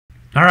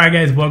Alright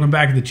guys, welcome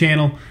back to the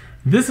channel.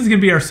 This is going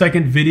to be our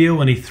second video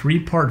in a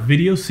three-part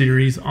video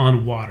series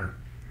on water.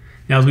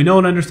 Now, as we know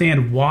and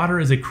understand, water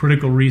is a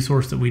critical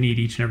resource that we need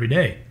each and every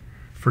day.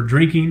 For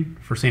drinking,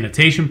 for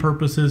sanitation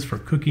purposes, for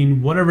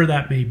cooking, whatever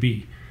that may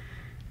be.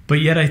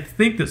 But yet I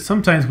think that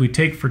sometimes we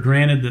take for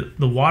granted that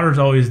the water is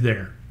always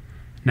there.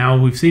 Now,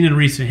 we've seen in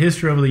recent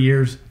history over the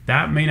years,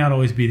 that may not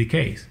always be the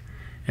case.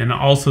 And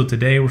also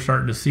today we're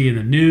starting to see in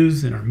the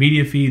news, in our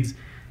media feeds,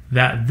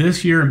 that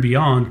this year and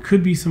beyond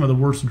could be some of the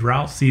worst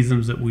drought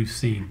seasons that we've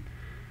seen.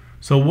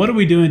 So what are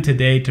we doing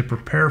today to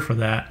prepare for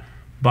that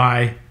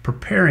by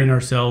preparing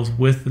ourselves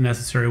with the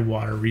necessary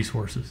water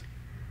resources?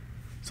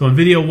 So in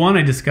video 1,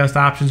 I discussed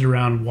options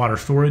around water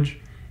storage.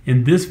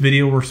 In this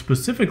video, we're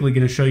specifically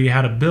going to show you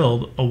how to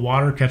build a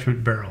water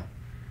catchment barrel.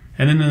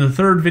 And then in the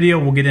third video,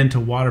 we'll get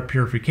into water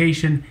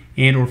purification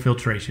and or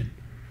filtration.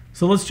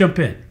 So let's jump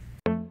in.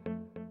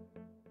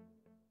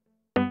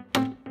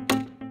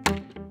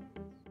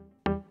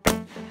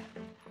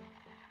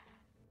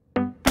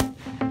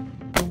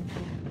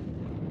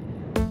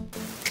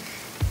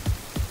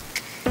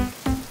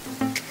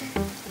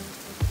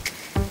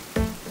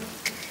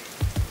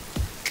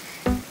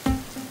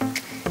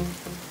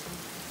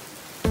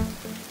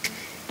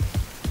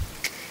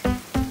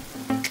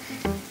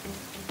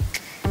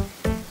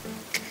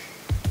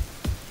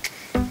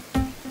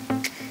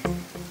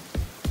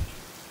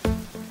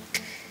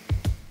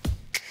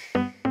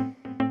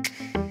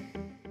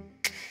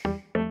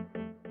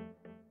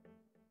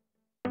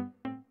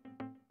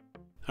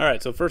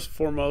 Alright, so first and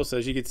foremost,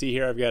 as you can see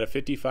here, I've got a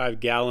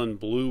 55-gallon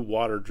blue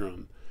water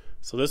drum.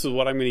 So this is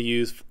what I'm going to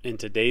use in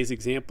today's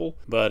example.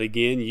 But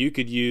again, you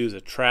could use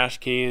a trash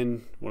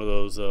can, one of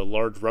those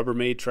large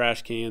Rubbermaid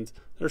trash cans.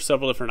 There's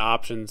several different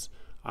options.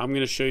 I'm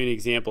going to show you an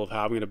example of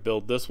how I'm going to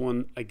build this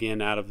one,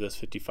 again, out of this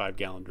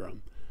 55-gallon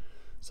drum.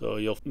 So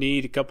you'll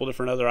need a couple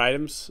different other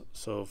items.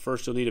 So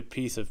first you'll need a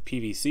piece of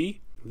PVC.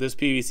 This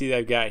PVC that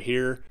I've got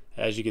here,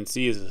 as you can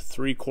see, is a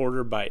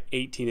 3/4 by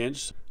 18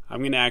 inch. I'm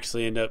going to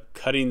actually end up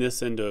cutting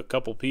this into a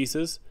couple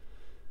pieces,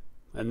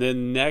 and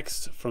then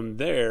next from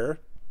there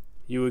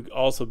you would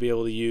also be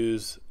able to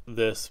use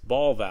this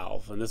ball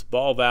valve, and this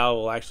ball valve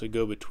will actually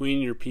go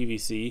between your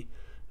PVC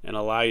and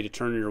allow you to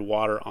turn your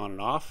water on and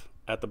off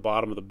at the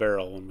bottom of the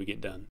barrel when we get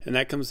done. And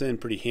that comes in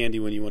pretty handy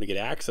when you want to get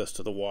access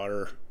to the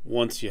water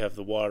once you have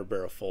the water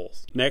barrel full.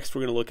 Next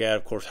we're going to look at,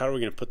 of course, how are we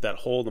going to put that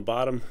hole in the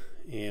bottom,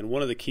 and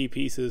one of the key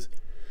pieces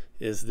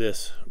is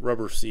this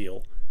rubber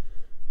seal.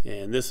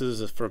 And this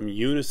is from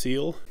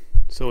UNISEAL.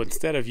 So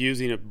instead of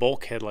using a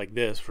bulkhead like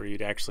this where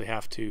you'd actually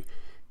have to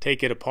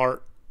take it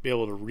apart, be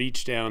able to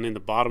reach down in the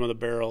bottom of the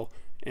barrel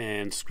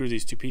and screw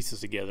these two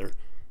pieces together,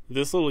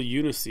 this little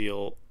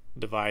UNISEAL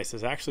device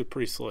is actually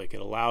pretty slick.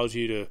 It allows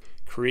you to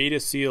create a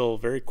seal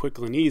very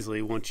quickly and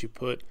easily once you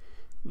put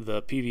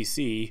the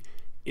PVC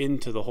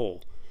into the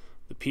hole.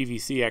 The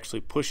PVC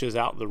actually pushes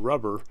out the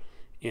rubber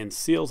and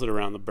seals it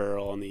around the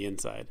barrel on the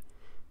inside.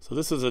 So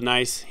this is a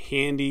nice,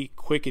 handy,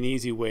 quick and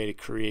easy way to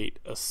create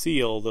a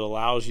seal that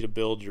allows you to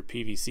build your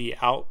PVC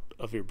out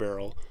of your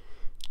barrel,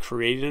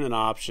 creating an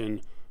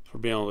option for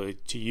being able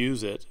to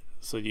use it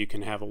so you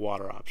can have a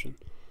water option.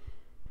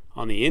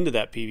 On the end of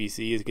that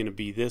PVC is going to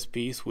be this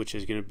piece, which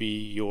is going to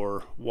be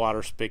your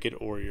water spigot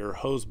or your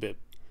hose bib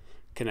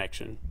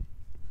connection.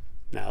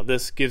 Now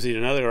this gives you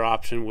another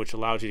option which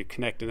allows you to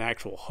connect an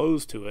actual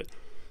hose to it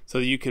so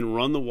that you can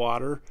run the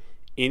water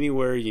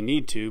anywhere you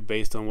need to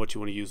based on what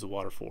you want to use the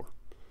water for.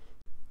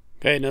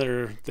 Okay,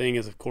 another thing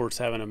is, of course,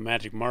 having a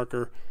magic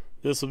marker.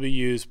 This will be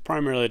used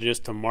primarily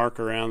just to mark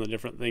around the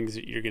different things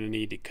that you're going to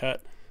need to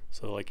cut.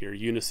 So like your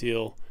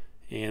UNISEAL,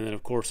 and then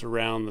of course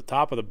around the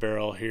top of the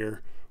barrel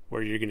here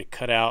where you're going to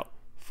cut out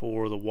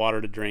for the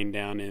water to drain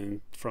down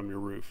in from your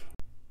roof.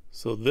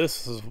 So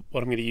this is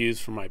what I'm going to use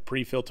for my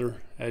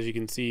pre-filter. As you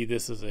can see,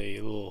 this is a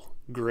little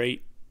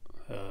grate.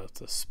 It's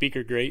a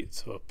speaker grate,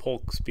 so a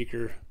Polk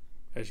speaker,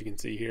 as you can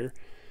see here.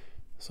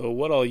 So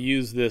what I'll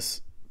use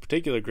this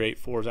particular grate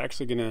for is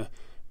actually going to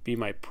be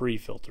my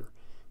pre-filter.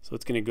 So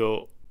it's going to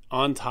go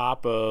on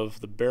top of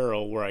the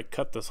barrel where I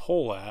cut this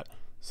hole at,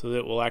 so that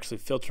it will actually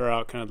filter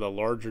out kind of the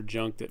larger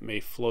junk that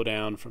may flow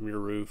down from your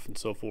roof and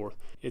so forth.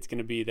 It's going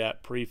to be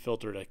that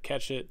pre-filter to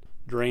catch it,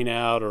 drain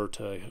out, or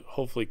to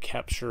hopefully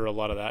capture a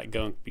lot of that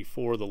gunk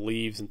before the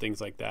leaves and things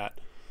like that.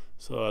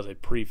 So as a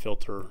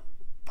pre-filter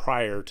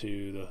prior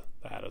to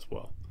that as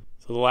well.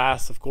 So the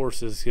last, of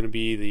course, is going to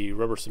be the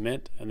rubber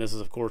cement, and this is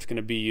of course going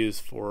to be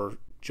used for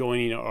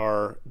joining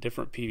our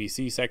different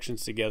PVC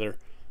sections together.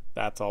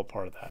 That's all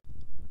part of that.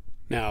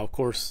 Now, of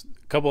course,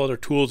 a couple other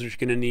tools that you're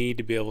going to need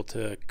to be able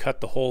to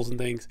cut the holes and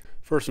things.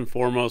 First and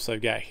foremost,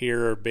 I've got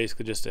here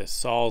basically just a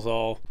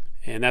Sawzall,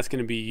 and that's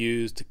going to be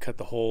used to cut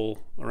the hole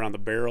around the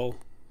barrel.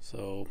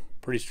 So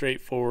pretty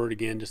straightforward.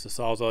 Again, just a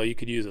Sawzall. You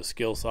could use a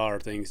skill saw or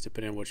things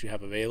depending on what you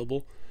have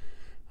available.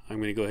 I'm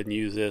going to go ahead and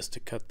use this to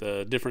cut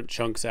the different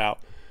chunks out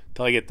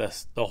until I get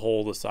the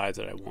hole the size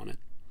that I want it.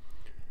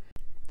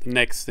 The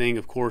next thing,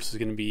 of course, is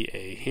going to be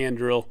a hand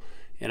drill,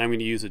 and I'm going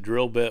to use a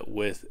drill bit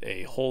with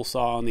a hole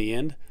saw on the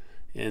end,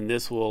 and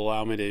this will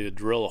allow me to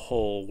drill a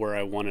hole where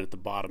I want it at the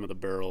bottom of the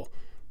barrel,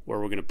 where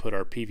we're going to put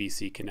our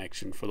PVC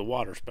connection for the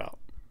water spout.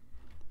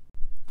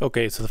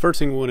 Okay, so the first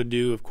thing we want to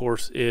do, of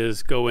course,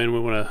 is go in. We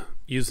want to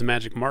use the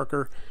magic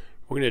marker.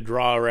 We're going to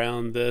draw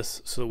around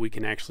this so that we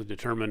can actually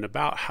determine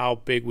about how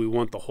big we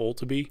want the hole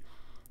to be.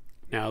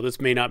 Now,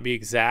 this may not be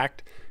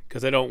exact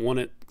because I don't want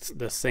it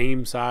the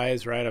same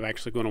size, right? I'm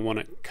actually going to want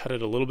to cut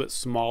it a little bit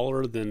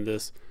smaller than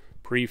this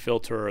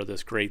pre-filter or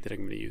this grate that I'm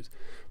going to use.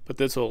 But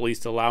this will at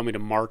least allow me to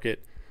mark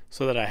it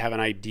so that I have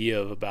an idea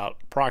of about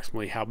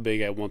approximately how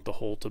big I want the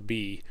hole to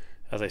be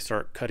as I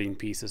start cutting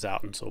pieces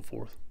out and so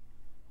forth.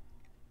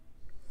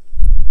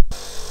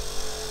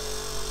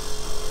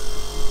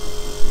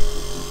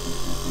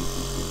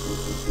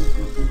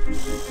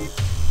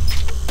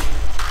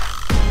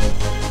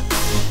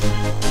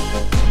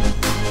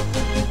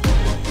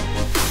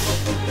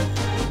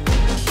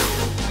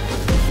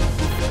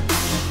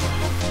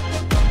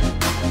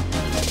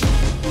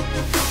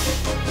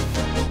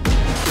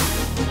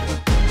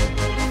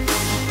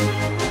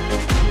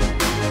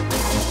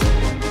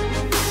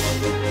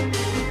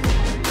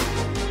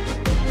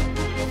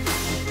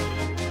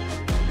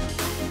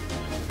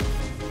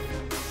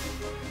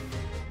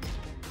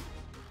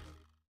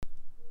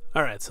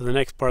 Alright, so the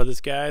next part of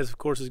this, guys, of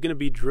course, is going to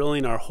be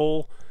drilling our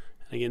hole.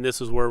 And again, this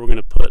is where we're going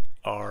to put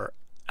our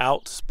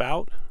out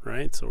spout,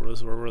 right? So this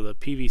is where the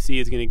PVC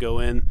is going to go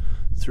in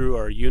through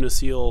our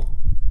UNISEAL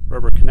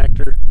rubber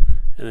connector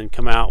and then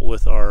come out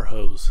with our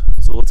hose.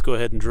 So let's go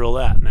ahead and drill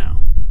that now.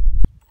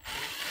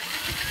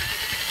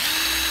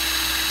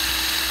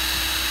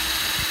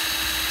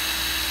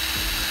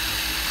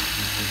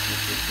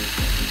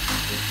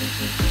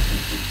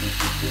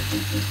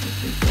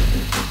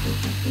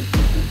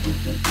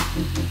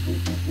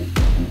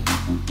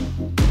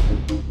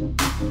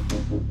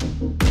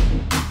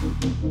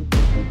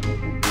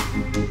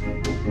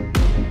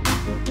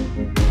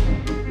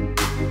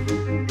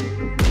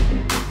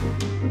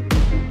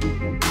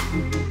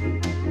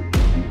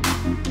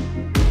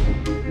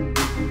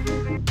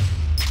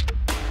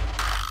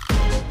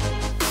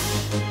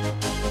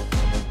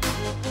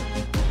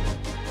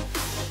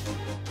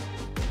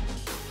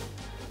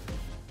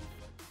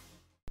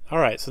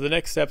 Alright, so the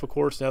next step, of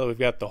course, now that we've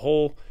got the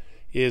hole,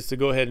 is to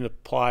go ahead and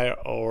apply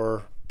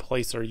or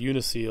place our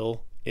UNISEAL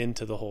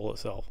into the hole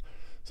itself.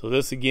 So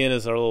this again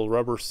is our little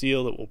rubber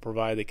seal that will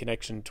provide the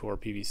connection to our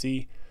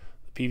PVC.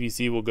 The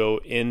PVC will go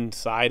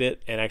inside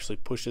it and actually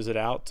pushes it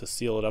out to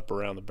seal it up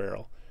around the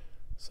barrel.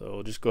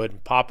 So just go ahead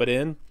and pop it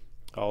in.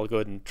 I'll go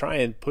ahead and try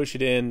and push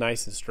it in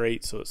nice and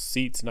straight so it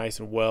seats nice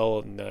and well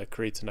and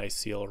creates a nice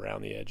seal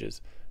around the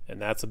edges.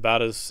 And that's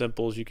about as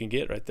simple as you can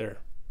get right there.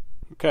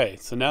 Okay,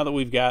 so now that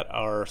we've got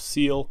our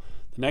seal,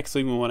 the next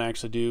thing we want to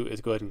actually do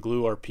is go ahead and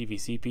glue our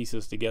PVC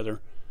pieces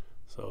together.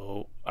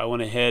 So I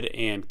went ahead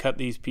and cut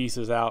these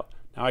pieces out.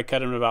 Now I cut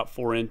them about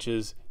 4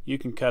 inches. You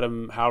can cut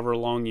them however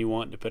long you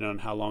want, depending on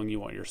how long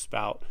you want your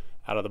spout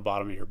out of the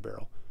bottom of your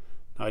barrel.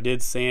 Now I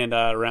did sand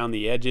around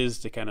the edges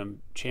to kind of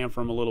chamfer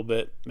them a little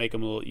bit, make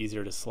them a little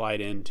easier to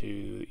slide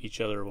into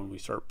each other when we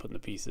start putting the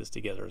pieces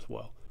together as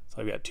well.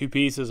 So I've got 2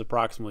 pieces,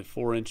 approximately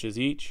 4 inches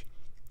each,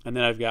 and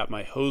then I've got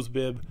my hose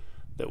bib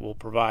that will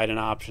provide an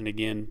option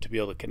again to be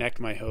able to connect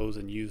my hose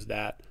and use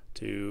that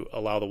to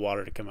allow the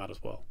water to come out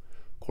as well.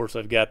 Of course,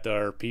 I've got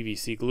our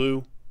PVC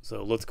glue,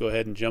 so let's go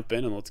ahead and jump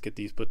in and let's get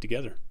these put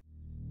together.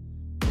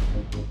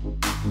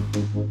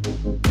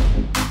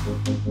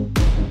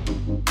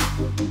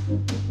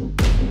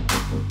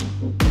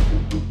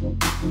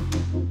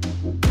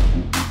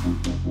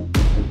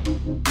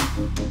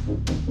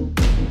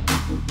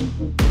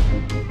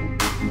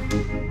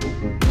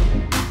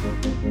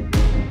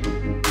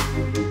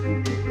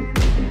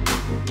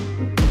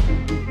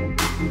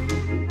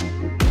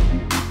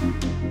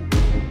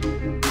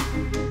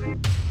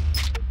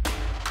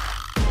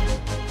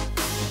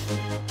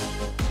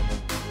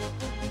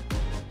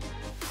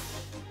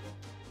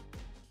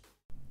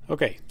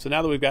 Okay, so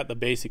now that we've got the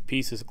basic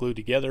pieces glued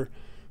together,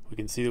 we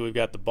can see that we've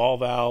got the ball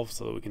valve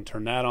so that we can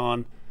turn that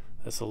on.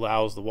 This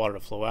allows the water to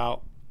flow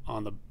out.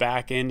 On the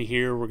back end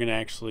here, we're going to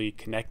actually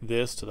connect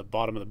this to the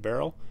bottom of the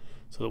barrel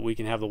so that we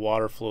can have the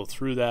water flow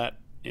through that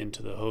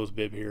into the hose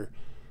bib here.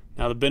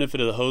 Now the benefit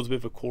of the hose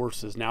bib, of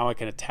course, is now I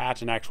can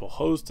attach an actual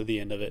hose to the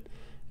end of it,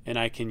 and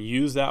I can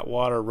use that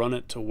water, run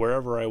it to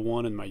wherever I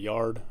want in my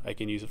yard. I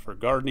can use it for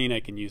gardening,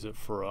 I can use it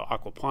for an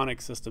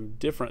aquaponics system,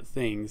 different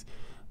things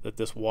that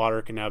this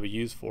water can now be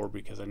used for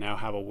because I now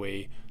have a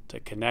way to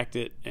connect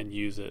it and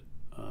use it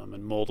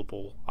in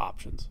multiple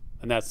options.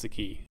 And that's the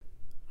key.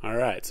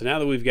 Alright, so now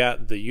that we've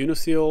got the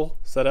UNISEAL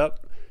set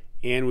up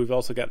and we've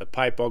also got the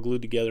pipe all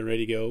glued together and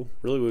ready to go,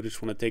 really we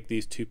just want to take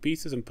these 2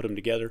 pieces and put them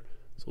together.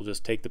 So we'll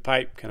just take the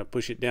pipe, kind of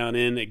push it down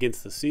in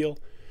against the seal.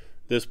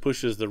 This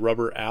pushes the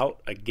rubber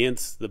out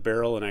against the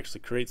barrel and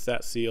actually creates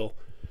that seal.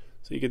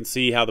 So you can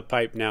see how the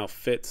pipe now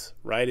fits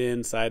right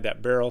inside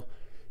that barrel.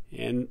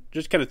 And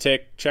just kind of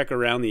check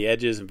around the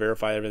edges and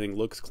verify everything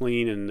looks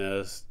clean and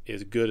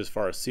is good as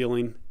far as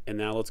sealing. And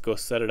now let's go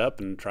set it up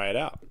and try it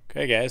out.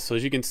 Okay guys, so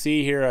as you can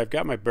see here, I've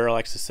got my barrel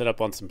actually set up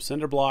on some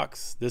cinder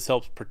blocks. This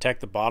helps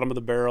protect the bottom of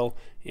the barrel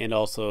and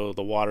also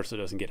the water so it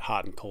doesn't get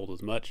hot and cold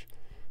as much.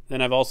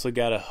 Then I've also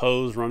got a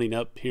hose running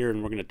up here,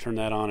 and we're going to turn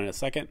that on in a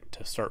second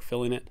to start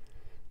filling it.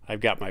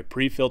 I've got my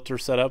pre-filter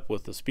set up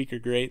with the speaker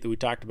grate that we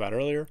talked about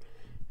earlier.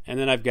 And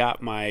then I've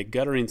got my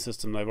guttering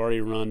system I've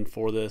already run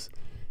for this,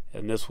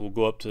 and this will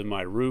go up to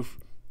my roof.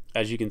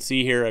 As you can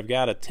see here, I've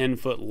got a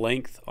 10-foot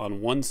length on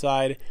one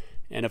side,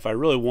 and if I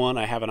really want,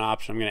 I have an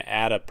option. I'm going to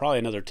add probably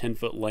another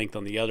 10-foot length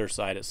on the other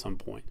side at some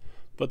point.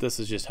 But this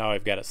is just how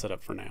I've got it set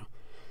up for now.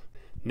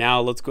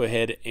 Now let's go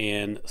ahead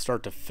and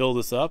start to fill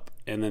this up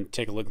and then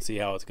take a look and see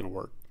how it's going to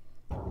work.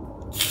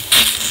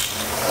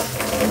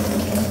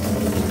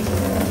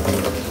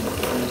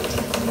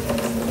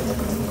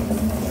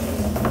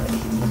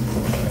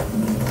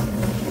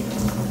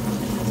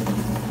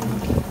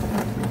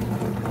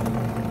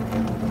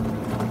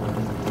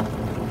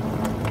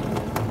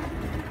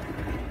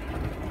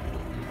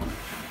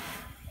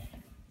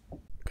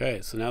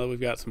 Okay, so now that we've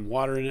got some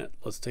water in it,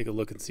 let's take a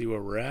look and see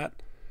where we're at.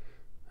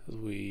 As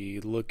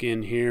we look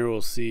in here,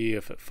 we'll see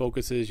if it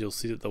focuses. You'll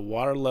see that the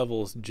water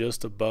level is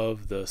just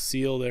above the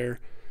seal there,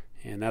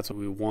 and that's what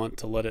we want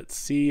to let it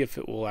see if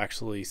it will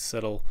actually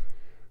settle.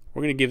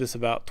 We're going to give this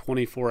about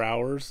 24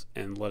 hours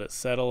and let it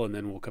settle, and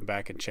then we'll come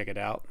back and check it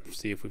out and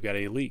see if we've got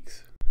any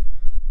leaks.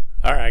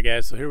 Alright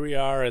guys, so here we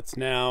are. It's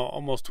now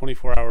almost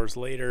 24 hours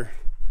later.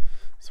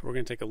 So we're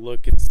going to take a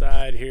look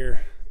inside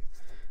here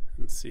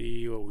and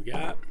see what we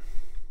got.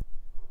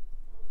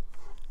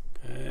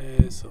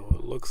 Okay, so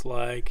it looks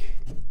like,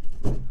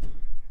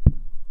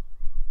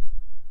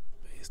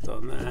 based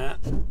on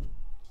that,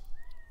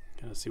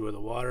 kind of see where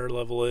the water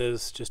level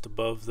is, just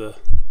above the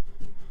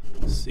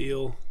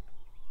seal.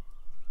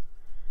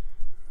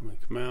 I'm going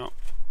to come out,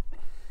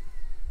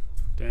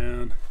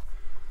 down.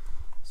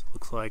 So it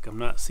looks like I'm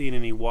not seeing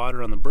any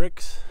water on the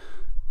bricks,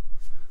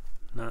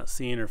 not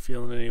seeing or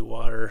feeling any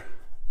water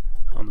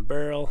on the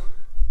barrel.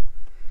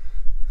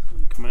 So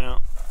we can come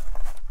out,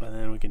 and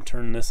then we can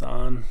turn this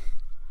on.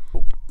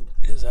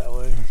 Is that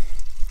way,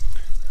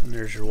 and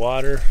there's your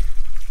water.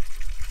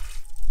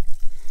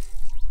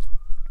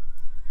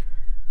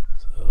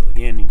 So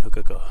again, you can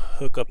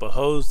hook up a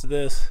hose to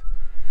this.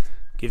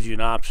 Gives you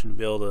an option to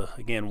be able to,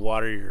 again,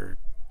 water your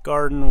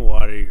garden,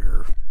 water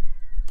your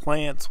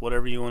plants,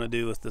 whatever you want to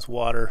do with this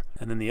water.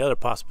 And then the other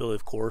possibility,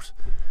 of course,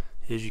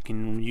 is you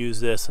can use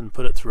this and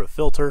put it through a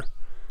filter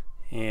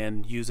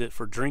and use it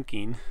for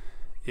drinking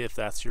if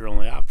that's your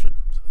only option.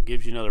 So it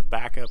gives you another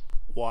backup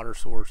water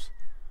source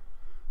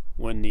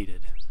when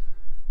needed.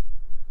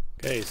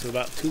 Okay, so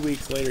about 2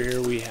 weeks later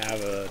here we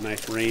have a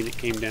nice rain that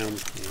came down, and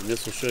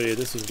this will show you,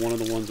 this is one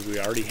of the ones that we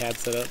already had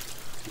set up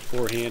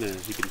beforehand, and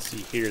as you can see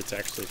here it's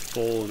actually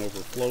full and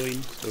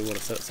overflowing, so we want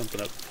to set something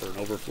up for an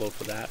overflow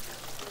for that.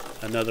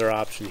 Another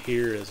option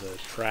here is a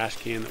trash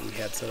can that we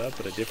had set up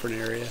at a different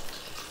area.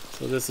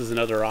 So this is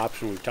another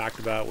option we've talked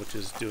about, which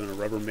is doing a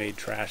Rubbermaid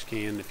trash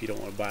can if you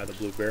don't want to buy the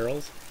blue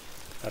barrels.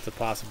 That's a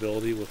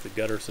possibility with the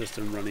gutter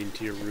system running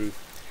to your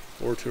roof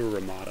or to a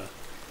Ramada.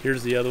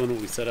 Here's the other one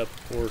that we set up,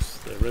 of course,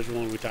 the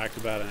original one we talked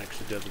about and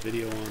actually did the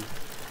video on.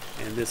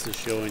 And this is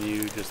showing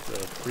you just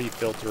the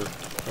pre-filter,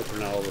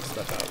 filtering all this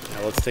stuff out.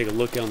 Now let's take a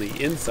look on the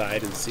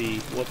inside and see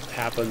what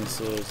happens.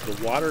 So as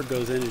the water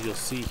goes in, as you'll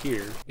see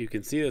here, you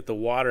can see that the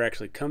water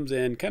actually comes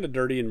in kind of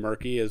dirty and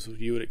murky as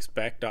you would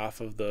expect off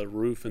of the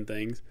roof and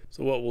things.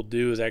 So what we'll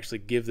do is actually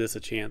give this a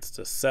chance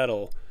to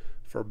settle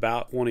for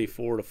about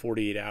 24 to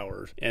 48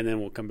 hours, and then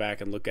we'll come back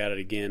and look at it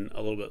again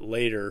a little bit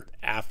later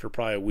after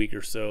probably a week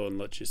or so and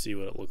let you see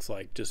what it looks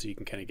like, just so you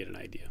can kind of get an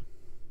idea.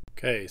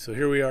 Okay, so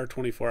here we are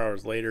 24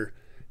 hours later.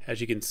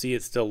 As you can see,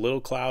 it's still a little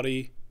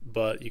cloudy,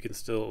 but you can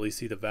still at least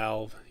see the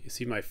valve. You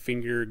see my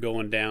finger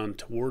going down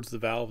towards the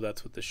valve.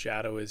 That's what the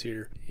shadow is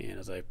here, and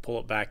as I pull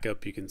it back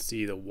up you can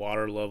see the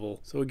water level.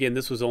 So again,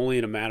 this was only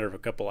in a matter of a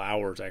couple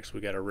hours. Actually,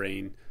 we got a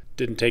rain.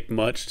 Didn't take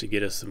much to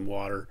get us some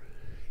water.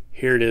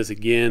 Here it is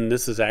again.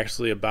 This is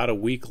actually about a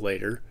week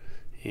later,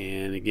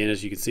 and again,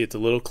 as you can see, it's a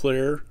little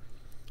clearer.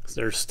 So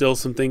there's still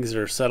some things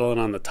that are settling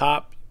on the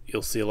top.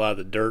 You'll see a lot of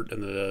the dirt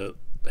and the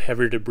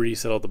heavier debris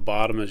settle at the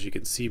bottom. As you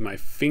can see, my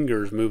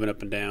fingers moving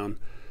up and down,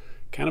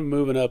 kind of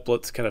moving up.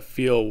 Let's kind of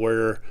feel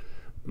where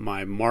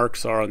my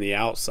marks are on the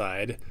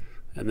outside,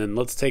 and then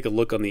let's take a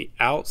look on the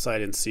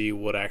outside and see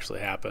what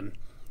actually happened.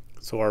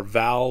 So our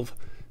valve,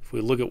 if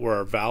we look at where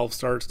our valve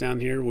starts down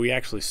here, we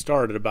actually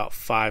start at about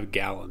 5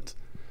 gallons.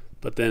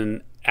 But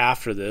then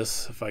after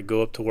this, if I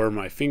go up to where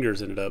my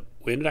fingers ended up,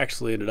 we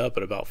actually ended up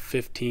at about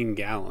 15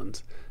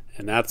 gallons.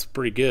 And that's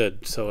pretty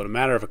good. So in a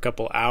matter of a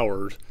couple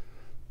hours,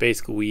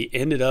 basically we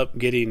ended up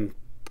getting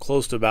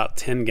close to about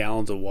 10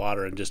 gallons of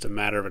water in just a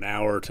matter of an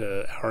hour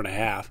to hour and a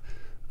half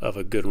of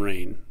a good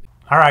rain.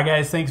 All right,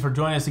 guys, thanks for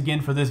joining us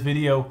again for this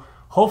video.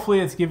 Hopefully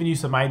it's given you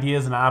some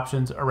ideas and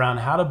options around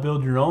how to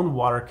build your own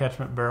water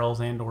catchment barrels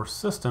and or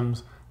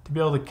systems to be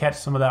able to catch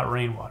some of that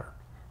rainwater.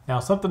 Now,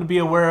 something to be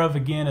aware of,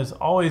 again, is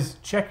always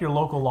check your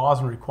local laws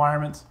and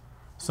requirements.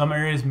 Some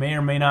areas may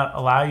or may not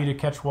allow you to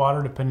catch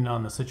water depending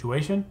on the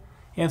situation.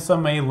 and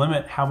some may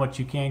limit how much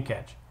you can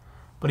catch.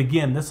 But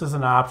again, this is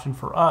an option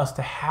for us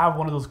to have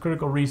one of those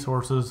critical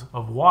resources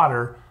of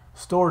water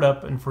stored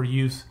up and for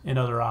use in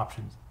other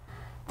options.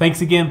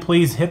 Thanks again.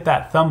 Please hit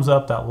that thumbs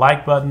up, that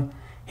like button,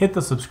 hit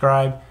the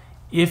subscribe.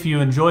 If you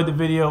enjoyed the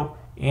video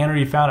and or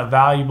you found it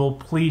valuable,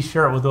 please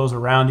share it with those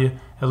around you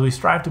as we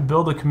strive to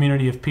build a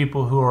community of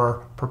people who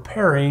are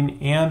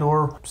preparing and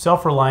or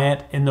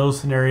self-reliant in those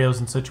scenarios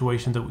and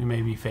situations that we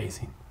may be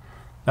facing.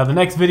 Now the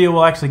next video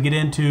will actually get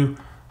into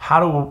how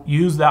to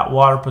use that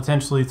water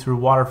potentially through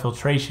water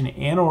filtration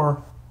and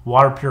or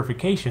water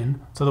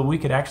purification so that we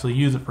could actually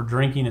use it for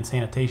drinking and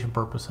sanitation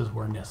purposes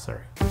where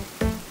necessary.